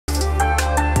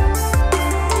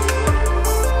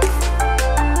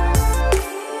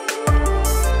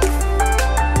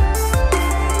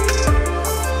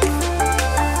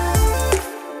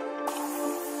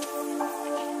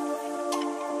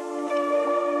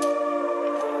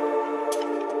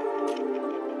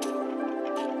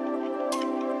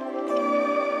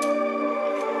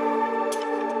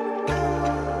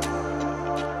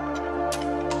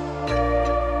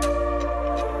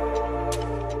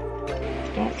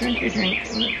Drink your drink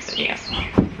in this video.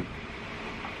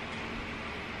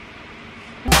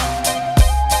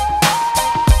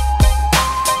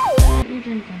 What are you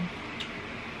drinking?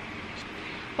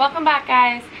 Welcome back,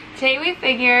 guys. Today we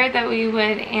figured that we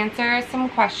would answer some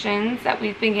questions that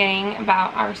we've been getting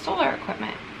about our solar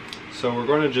equipment. So we're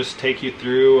going to just take you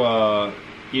through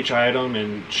each item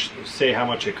and say how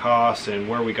much it costs and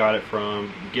where we got it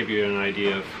from, give you an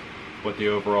idea of what the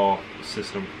overall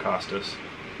system cost us.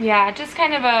 Yeah, just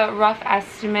kind of a rough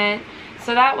estimate,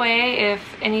 so that way if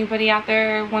anybody out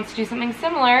there wants to do something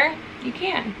similar, you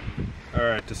can.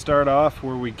 Alright, to start off,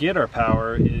 where we get our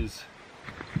power is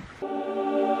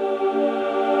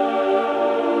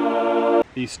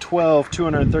these 12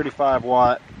 235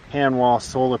 watt hand wall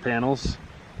solar panels.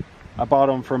 I bought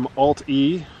them from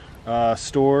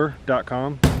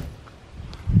store.com,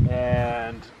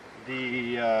 and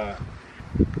they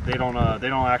don't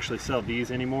actually sell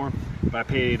these anymore. But I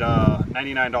paid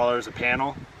 $99 a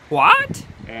panel. What?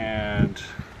 And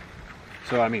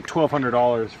so I mean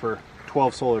 $1,200 for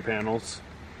 12 solar panels.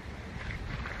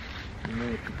 And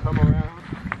then if you come around,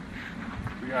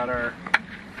 we got our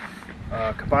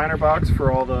combiner box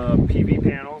for all the PV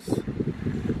panels.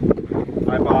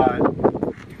 I bought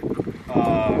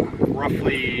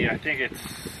roughly, I think it's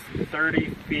 30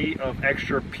 feet of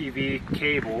extra PV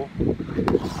cable,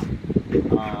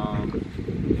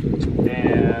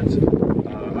 and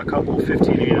a couple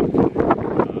 15 amp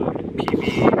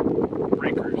PV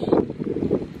breakers.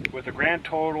 With a grand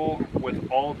total, with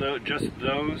all just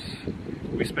those,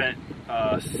 we spent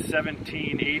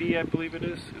 $17.80, I believe it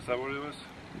is. Is that what it was?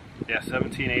 Yeah,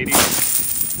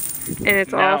 $17.80. And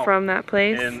it's now, all from that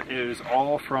place? And it is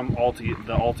all from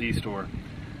the Alti store.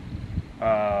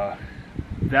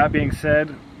 That being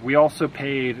said, we also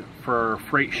paid for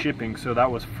freight shipping, so that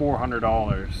was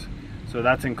 $400. So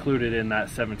that's included in that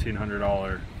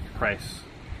 $1,700 price.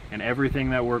 And everything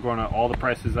that we're going to, all the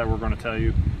prices that we're going to tell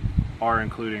you are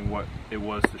including what it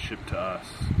was to ship to us.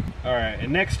 All right,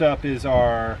 and next up is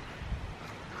our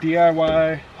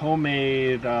DIY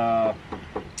homemade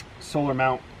solar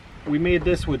mount. We made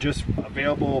this with just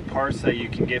available parts that you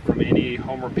can get from any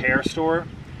home repair store.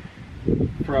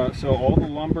 So all the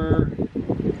lumber,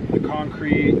 the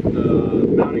concrete, the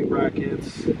mounting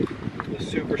brackets, the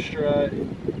super strut,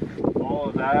 all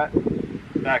of that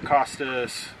cost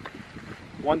us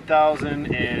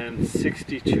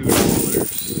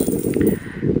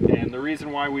 $1,062. And the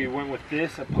reason why we went with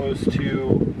this opposed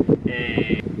to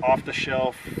a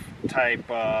off-the-shelf type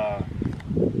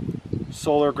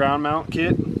solar ground mount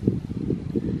kit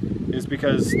is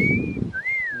because,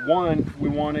 one, we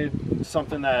wanted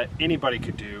something that anybody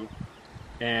could do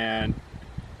and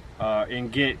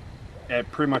get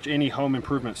at pretty much any home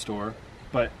improvement store,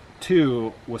 but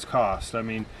two was cost. I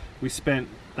mean, we spent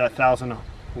that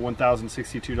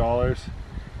 $1,062,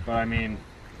 but I mean,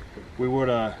 we would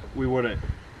have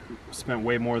spent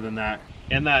way more than that.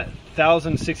 And that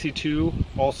 $1,062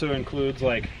 also includes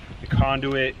like the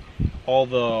conduit, all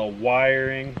the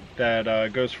wiring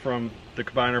that goes from the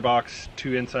combiner box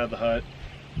to inside the hut,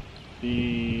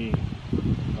 the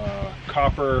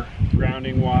copper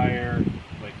grounding wire,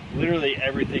 like literally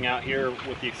everything out here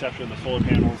with the exception of the solar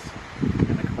panels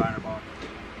and the combiner box.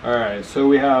 Alright, so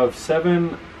we have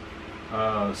 7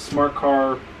 smart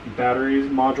car battery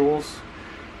modules.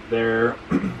 They're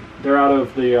out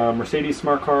of the Mercedes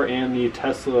smart car and the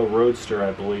Tesla Roadster,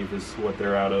 I believe is what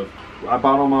they're out of. I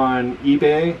bought them on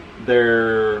eBay.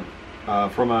 They're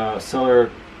from a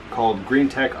seller called Green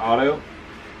Tech Auto,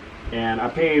 and I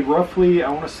paid roughly,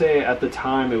 I want to say at the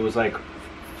time it was like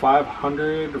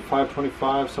 $500 or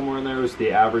 $525, somewhere in there was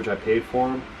the average I paid for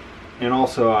them. And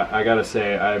also I gotta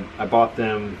say I bought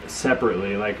them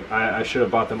separately. Like I should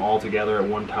have bought them all together at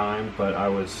one time, but I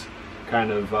was kind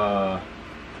of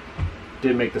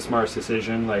didn't make the smartest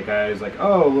decision. Like I was like,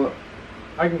 oh look,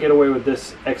 I can get away with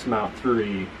this X mount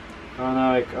 3. And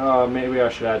I'm like, oh, maybe I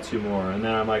should add 2 more. And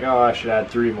then I'm like, oh, I should add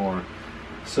 3 more.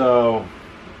 So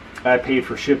I paid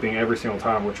for shipping every single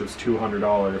time, which was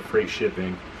 $200 freight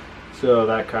shipping. So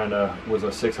that kind of was a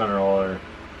 $600, or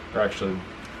actually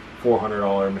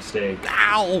 $400 mistake.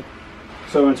 Ow!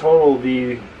 So in total,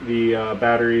 the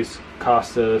batteries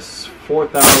cost us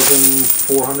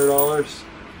 $4,400.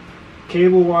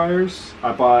 Cable wires,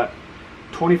 I bought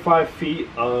 25 feet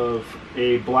of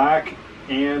a black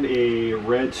and a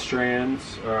red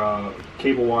strands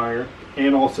cable wire,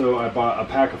 and also I bought a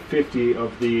pack of 50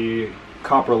 of the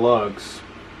copper lugs.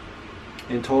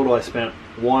 In total, I spent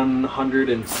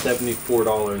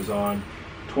 $174 on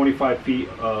 25 feet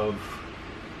of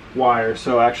wire,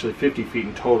 so actually 50 feet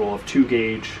in total of 2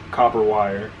 gauge copper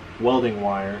wire, welding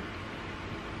wire,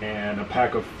 and a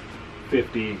pack of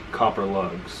 50 copper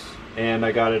lugs. And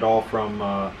I got it all from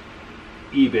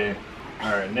eBay.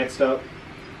 Alright, next up,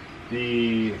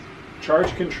 the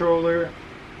charge controller,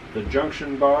 the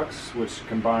junction box, which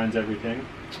combines everything,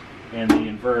 and the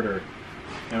inverter,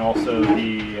 and also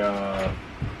the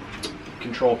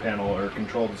control panel or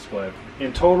control display.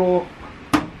 In total,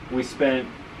 we spent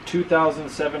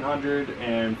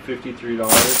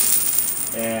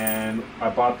 $2,753, and I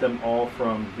bought them all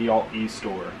from the Alt-E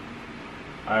store.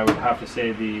 I would have to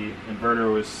say the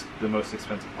inverter was the most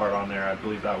expensive part on there. I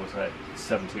believe that was at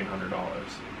 $1,700.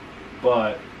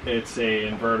 But it's a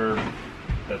inverter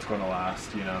that's going to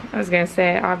last, you know. I was going to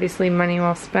say, obviously money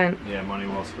well spent. Yeah, money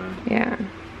well spent. Yeah.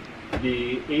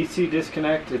 The AC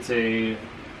disconnect, it's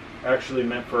actually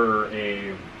meant for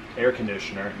a air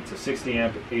conditioner. It's a 60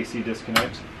 amp AC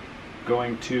disconnect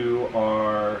going to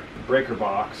our breaker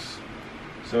box.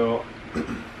 So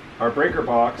our breaker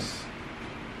box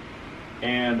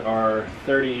and our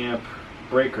 30 amp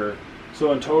breaker.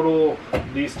 So in total,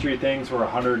 these three things were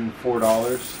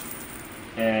 $104,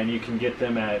 and you can get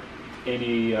them at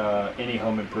any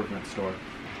home improvement store.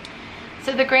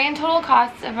 So the grand total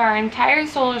cost of our entire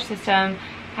solar system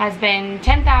has been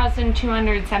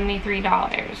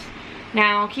 $10,273.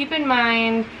 Now keep in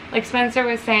mind, like Spencer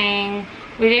was saying,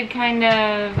 we did kind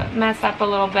of mess up a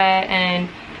little bit and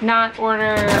not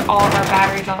order all of our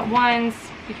batteries all at once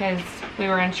because we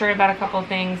were unsure about a couple of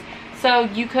things. So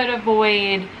you could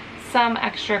avoid some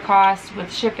extra costs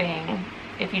with shipping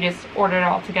if you just ordered it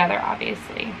all together,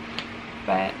 obviously.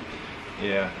 But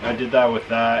yeah, I did that with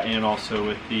that, and also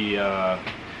with the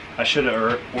I should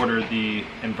have ordered the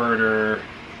inverter,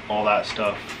 all that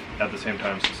stuff at the same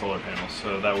time as the solar panels,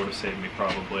 so that would have saved me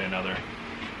probably another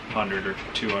 $100 or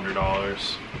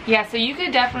 $200. Yeah, so you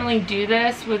could definitely do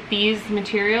this with these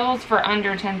materials for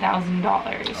under $10,000. Oh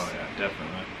yeah,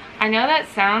 definitely. I know that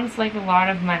sounds like a lot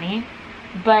of money,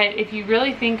 but if you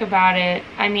really think about it,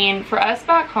 I mean, for us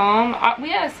back home, we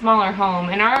had a smaller home,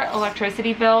 and our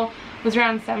electricity bill was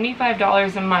around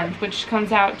 $75 a month, which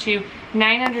comes out to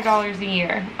 $900 a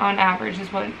year on average is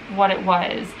what it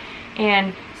was.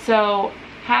 And so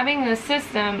having this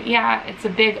system, yeah, it's a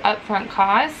big upfront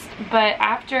cost, but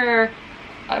after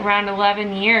around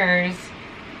 11 years,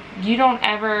 you don't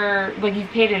ever, like, you've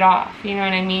paid it off, you know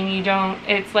what I mean? You don't,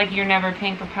 it's like you're never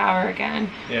paying for power again.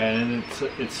 Yeah, and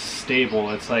it's stable.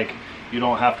 It's like you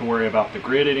don't have to worry about the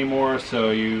grid anymore,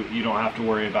 so you don't have to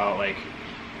worry about, like,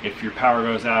 if your power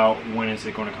goes out, when is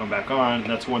it going to come back on?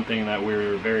 That's one thing that we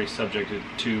were very subjected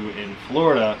to in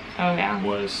Florida. Oh yeah.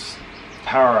 Was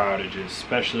power outages,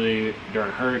 especially during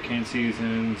hurricane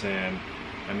seasons, and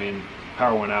I mean,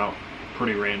 power went out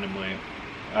pretty randomly.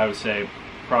 I would say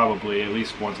probably at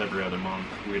least once every other month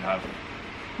we'd have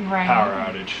power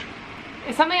outage.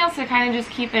 Something else to kind of just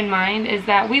keep in mind is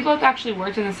that we both actually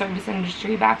worked in the service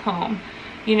industry back home.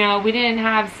 You know, we didn't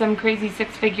have some crazy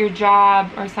six-figure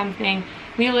job or something.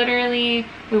 We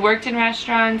worked in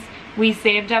restaurants, we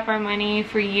saved up our money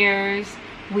for years,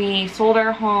 we sold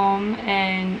our home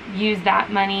and used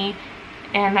that money,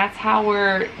 and that's how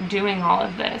we're doing all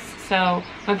of this. So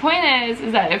my point is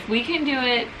that if we can do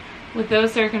it with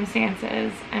those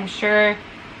circumstances, I'm sure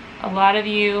a lot of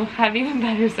you have even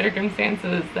better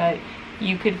circumstances that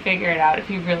you could figure it out if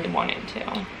you really wanted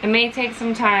to. It may take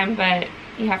some time, but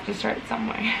you have to start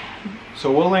somewhere.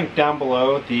 So we'll link down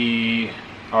below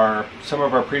some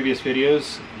of our previous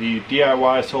videos, the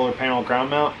DIY solar panel ground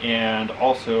mount, and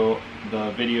also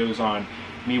the videos on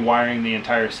me wiring the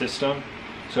entire system.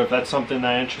 So if that's something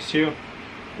that interests you,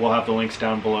 we'll have the links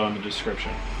down below in the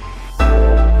description.